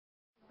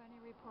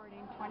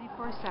Reporting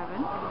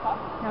 24/7.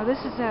 Now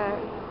this is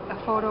a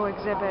photo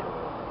exhibit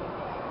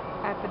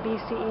at the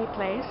BCE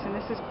Place, and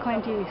this is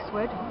Clint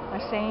Eastwood, a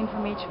saying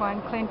from each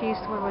one. Clint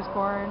Eastwood was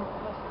born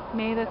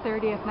May the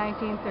 30th,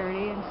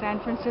 1930 in San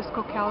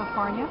Francisco,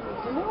 California.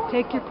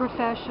 Take your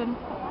profession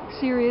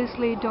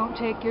seriously, don't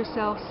take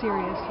yourself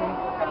seriously.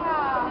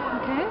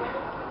 Okay?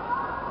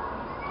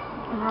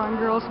 We're on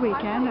Girls'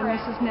 Weekend, and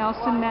this is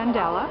Nelson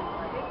Mandela.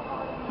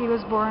 He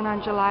was born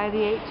on July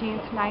the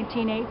 18th,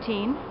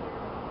 1918.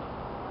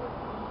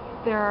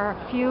 There are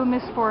few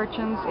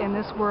misfortunes in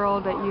this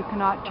world that you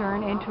cannot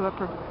turn into a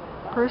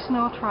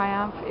personal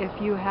triumph if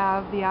you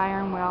have the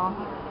iron will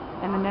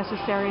and the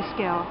necessary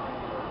skill.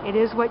 It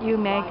is what you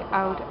make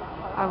out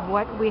of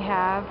what we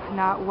have,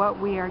 not what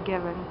we are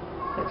given,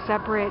 that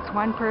separates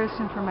one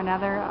person from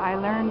another. I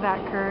learned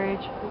that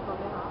courage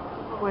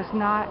was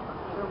not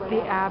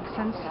the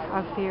absence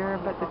of fear,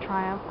 but the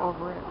triumph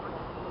over it.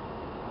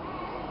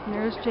 And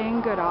there's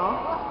Jane Goodall.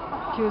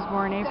 She was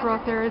born April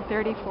 3rd,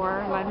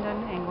 34,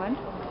 London, England.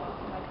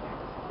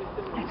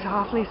 It's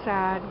awfully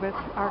sad with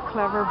our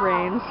clever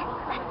brains.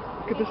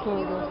 Look at this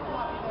logo.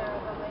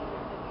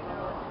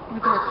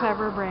 With our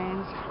clever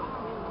brains,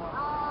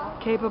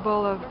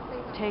 capable of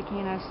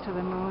taking us to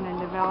the moon and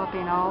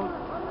developing all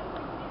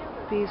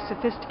these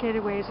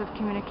sophisticated ways of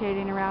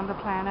communicating around the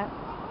planet,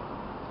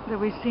 that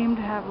we seem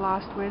to have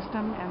lost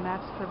wisdom, and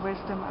that's the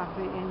wisdom of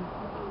the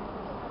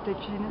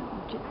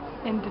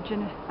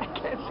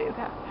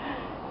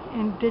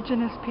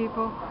indigenous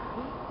people,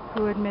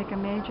 who would make a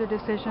major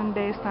decision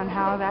based on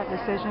how that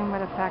decision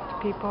would affect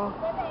people.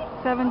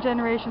 7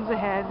 generations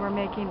ahead, we're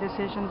making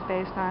decisions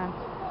based on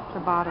the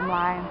bottom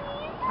line.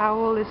 How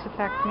will this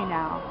affect me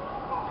now?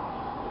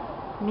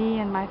 Me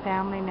and my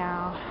family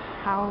now.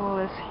 How will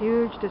this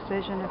huge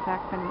decision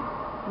affect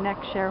the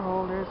next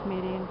shareholders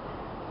meeting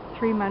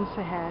 3 months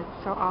ahead?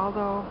 So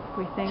although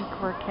we think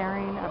we're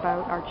caring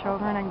about our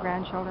children and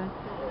grandchildren,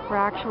 we're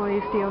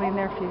actually stealing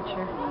their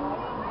future.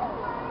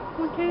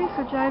 Okay,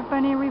 so Jive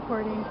Bunny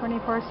reporting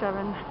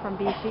 24/7 from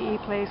BCE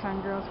Place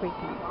on Girls'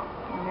 Weekend.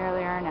 And there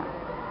they are.